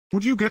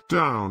Would you get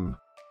down?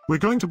 We're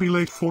going to be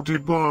late for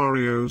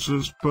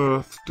Debarios'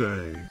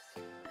 birthday.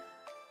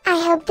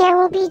 I hope there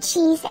will be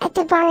cheese at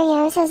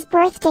Debarios'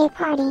 birthday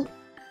party.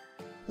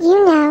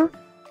 You know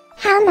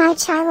how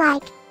much I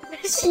like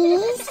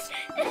cheese.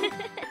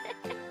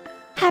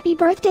 Happy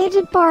birthday,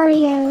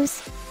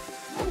 Debarios.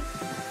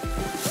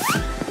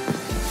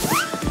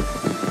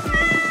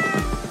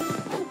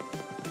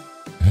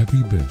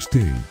 Happy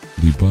birthday,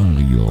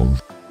 Debarios.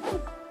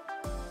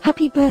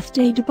 Happy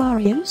birthday,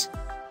 Debarios.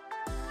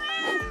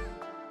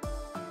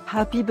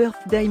 Happy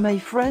birthday, my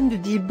friend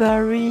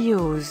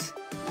Debarios.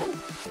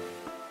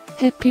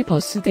 Happy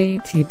birthday,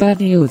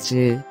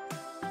 Debarios.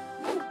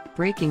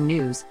 Breaking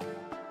news.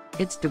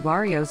 It's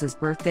Debarios'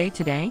 birthday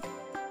today.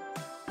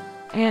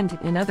 And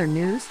in other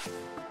news,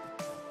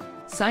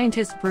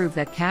 scientists prove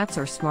that cats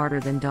are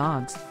smarter than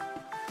dogs.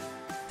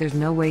 There's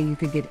no way you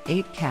could get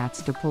 8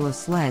 cats to pull a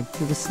sled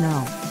through the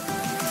snow.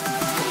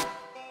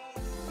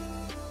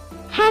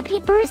 Happy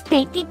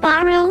birthday,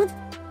 Debarios.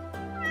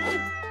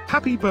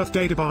 Happy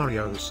birthday,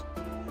 Debarios.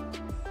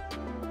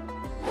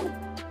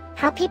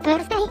 Happy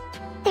birthday,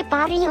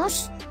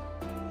 Debarios.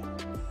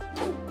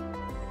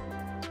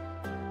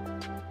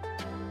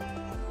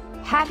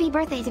 Happy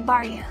birthday,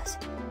 Debarios.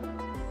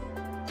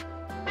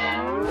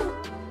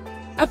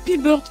 Happy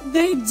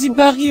birthday,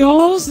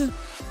 Debarios.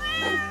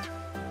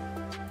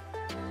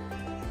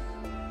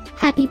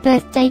 Happy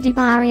birthday,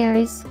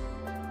 Debarios.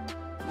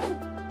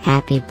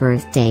 Happy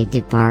birthday,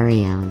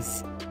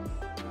 Debarios.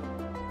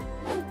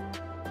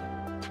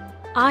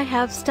 I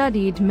have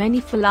studied many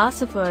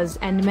philosophers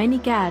and many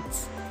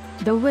cats.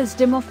 The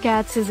wisdom of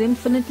cats is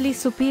infinitely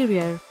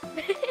superior.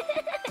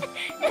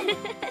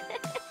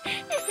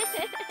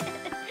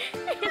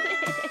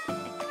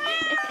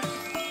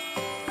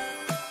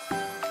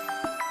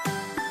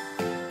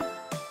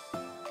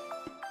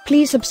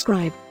 Please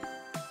subscribe,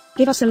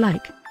 give us a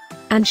like,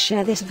 and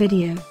share this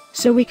video,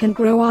 so we can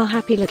grow our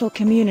happy little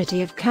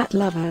community of cat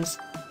lovers.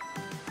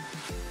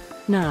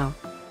 Now,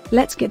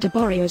 let's get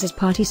Debarios'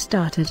 party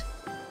started.